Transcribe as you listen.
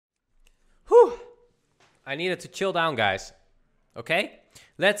I needed to chill down, guys. Okay?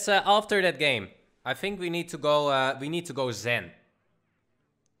 Let's, after that game, I think we need to go zen.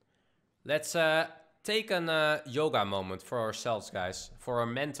 Let's take a yoga moment for ourselves, guys. For our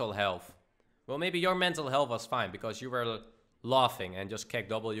mental health. Well, maybe your mental health was fine because you were laughing and just keck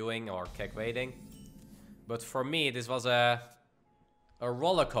Wing or keck waiting. But for me, this was a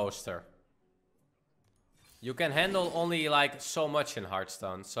roller coaster. You can handle only like so much in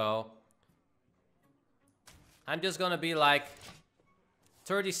Hearthstone, so I'm just gonna be like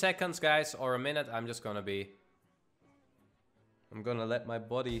 30 seconds, guys, or a minute. I'm gonna let my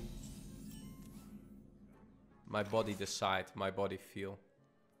body decide, my body feel.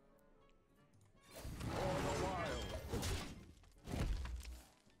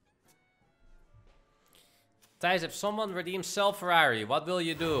 Thijs, if someone redeems sell Ferrari, what will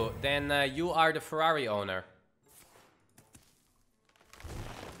you do? Then you are the Ferrari owner.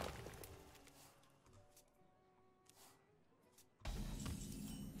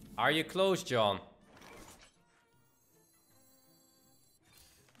 Are you close, John?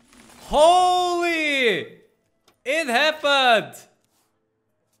 Holy! It happened!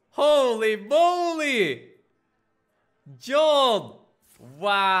 Holy moly! John!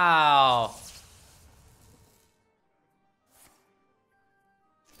 Wow!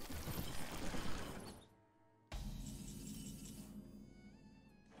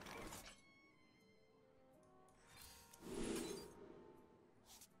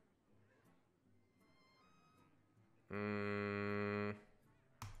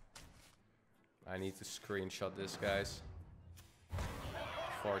 I need to screenshot this, guys,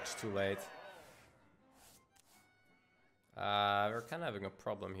 before it's too late. We're kind of having a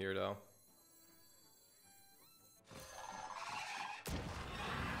problem here, though.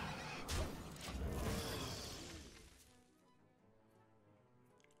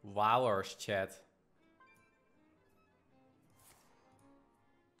 Wowers, chat.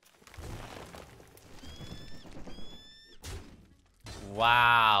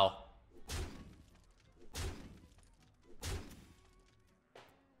 Wow.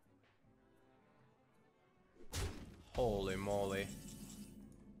 Holy moly.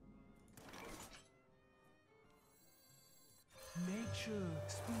 Nature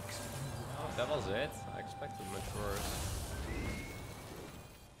speaks. Oh, that was it? I expected much worse.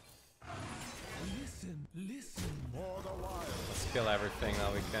 Listen, listen. Let's kill everything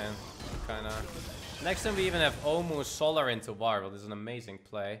now we can. Kinda. Next time we even have Omu Solar into War. Well, this is an amazing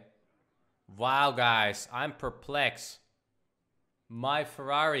play. Wow, guys. I'm perplexed. My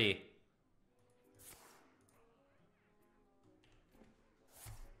Ferrari.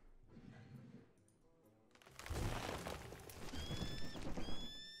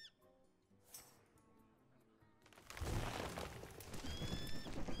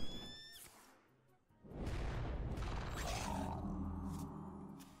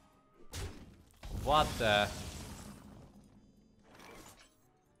 What the?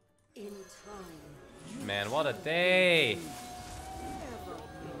 Man, what a day!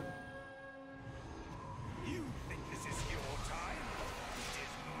 You think this is your time? It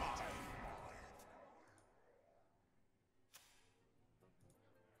is mine.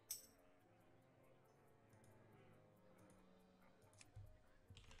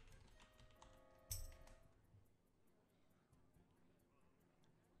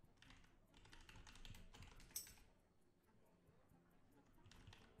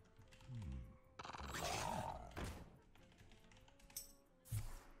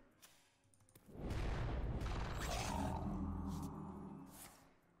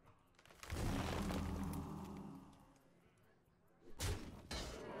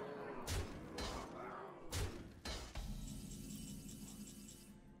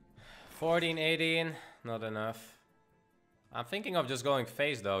 $14, $18, not enough. I'm thinking of just going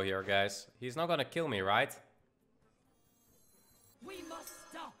face though here, guys. He's not gonna kill me, right? We must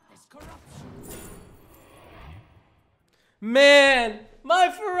stop this corruption. Man, my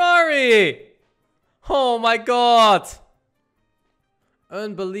Ferrari! Oh my god!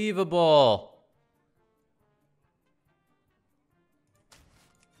 Unbelievable.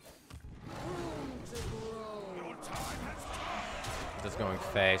 Just going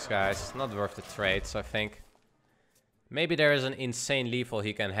face, guys. Not worth the trades, I think. Maybe there is an insane lethal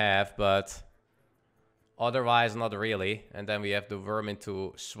he can have, but otherwise not really. And then we have the Vermin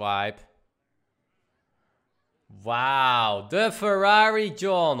to swipe. Wow, the Ferrari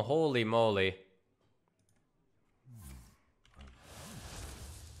John. Holy moly.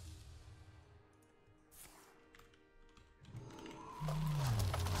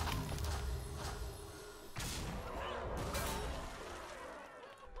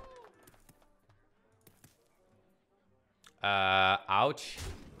 Ouch.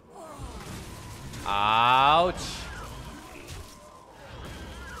 Ouch.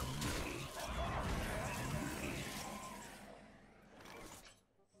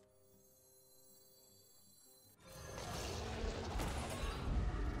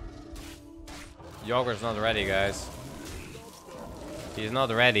 Yogurt's not ready, guys. He's not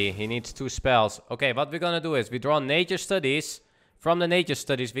ready. He needs 2 spells. Okay, what we're gonna do is we draw Nature Studies. From the Nature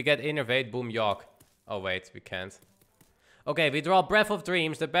Studies, we get Innervate, boom, Yogg. Oh, wait, we can't. Okay, we draw Breath of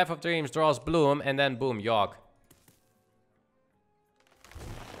Dreams. The Breath of Dreams draws Bloom, and then boom, Yogg.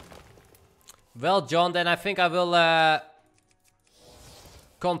 Well, John, then I think I will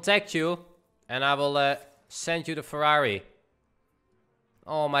contact you, and I will send you the Ferrari.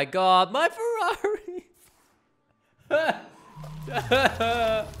 Oh my god, my Ferrari!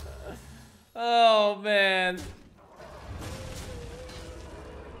 Oh man.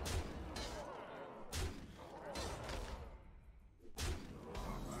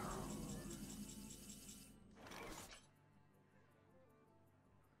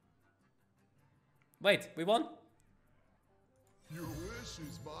 Wait, we won? Your wish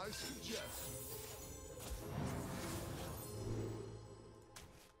is my suggestion.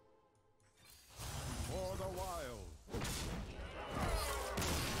 For the wild.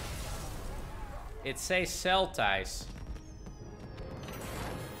 It says sell, Thijs.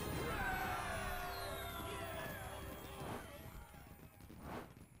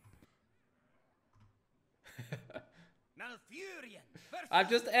 I'm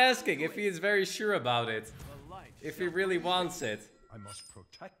just asking if he is very sure about it. If he really wants it. I must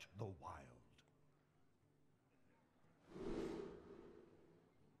protect the wild.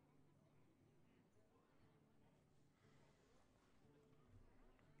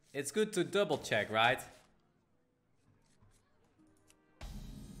 It's good to double check, right?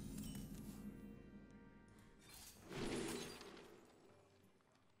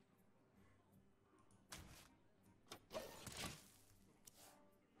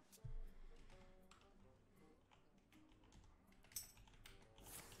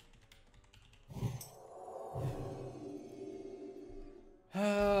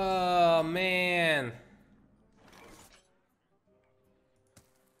 Oh, man.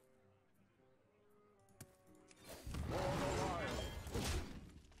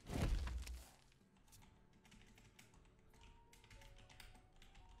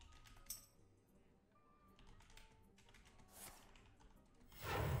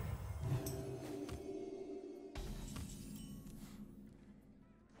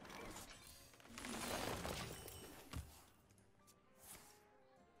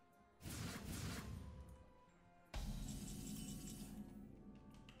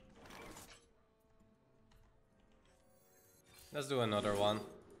 Let's do another one.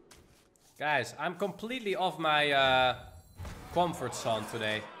 Guys, I'm completely off my comfort zone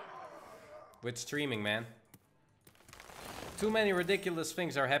today. With streaming, man. Too many ridiculous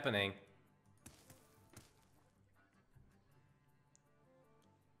things are happening.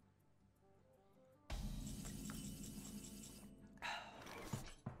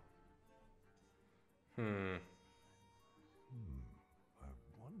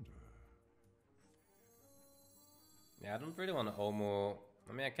 Yeah, I don't really want to Omo.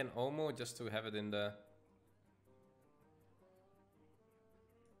 I mean, I can Omo just to have it in the...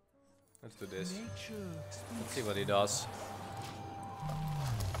 Let's do this. Let's see what he does.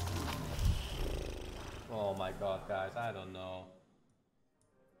 Oh my god, guys, I don't know.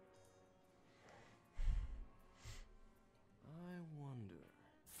 I wonder.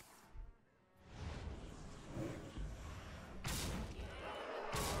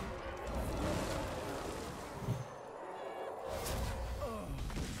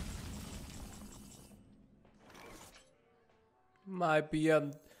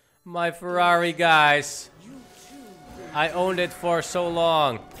 My Ferrari, guys. I owned it for so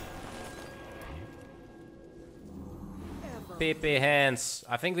long. PP hands.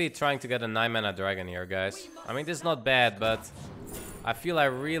 I think we're trying to get a 9-mana dragon here, guys. I mean, this is not bad, but I feel I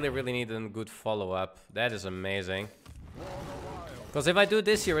really need a good follow-up. That is amazing. Because if I do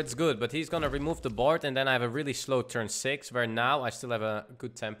this here, it's good, but he's gonna remove the board, and then I have a really slow turn 6, where now I still have a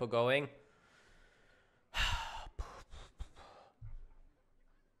good tempo going.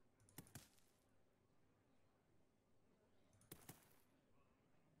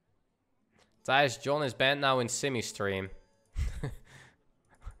 Thijs, John is banned now in Simi stream.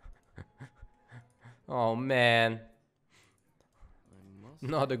 Oh man.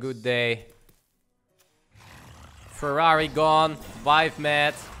 Not a good day. Ferrari gone. Wife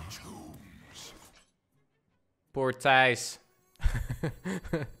mad. Poor Thijs.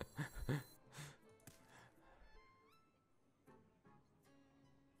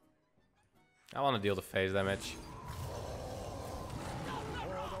 I want to deal the phase damage.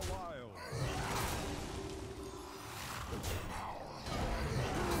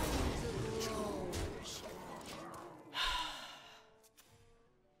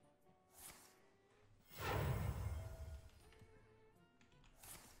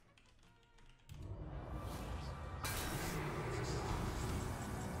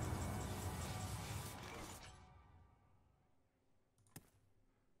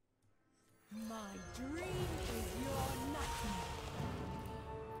 My dream is your nightmare.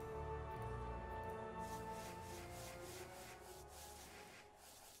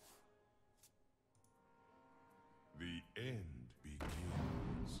 The end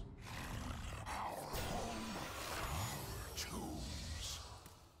begins. Our home, our tombs.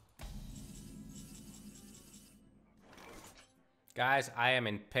 Guys, I am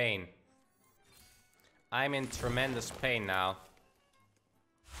in pain. I'm in tremendous pain now.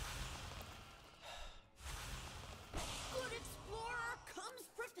 Good explorer comes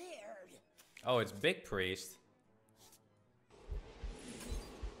prepared. Oh, it's Big Priest.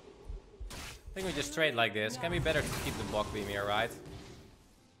 I think we just trade like this. Can be better to keep the block beam here, right?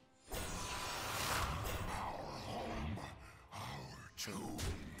 Our home, our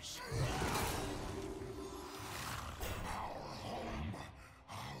tombs. Our home,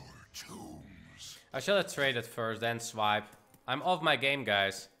 our tombs. I should have traded first, then swipe. I'm off my game,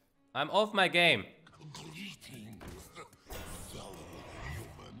 guys. I'm off my game. Greetings, fellow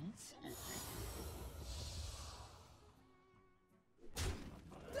humans.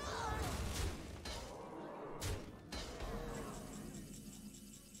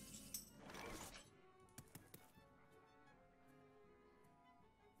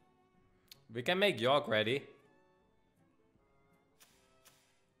 We can make Yogg ready.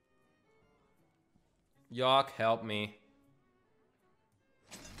 Yogg, help me.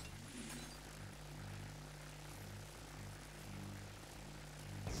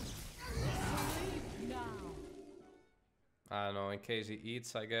 Sleep now. I don't know, in case he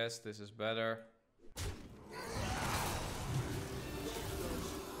eats, I guess this is better.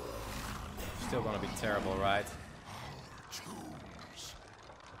 Still gonna be terrible, right?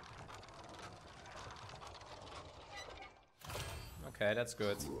 Okay, that's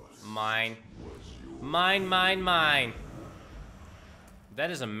good. Mine. Mine, mine, mine.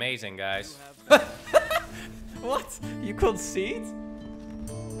 That is amazing, guys. What? You concede?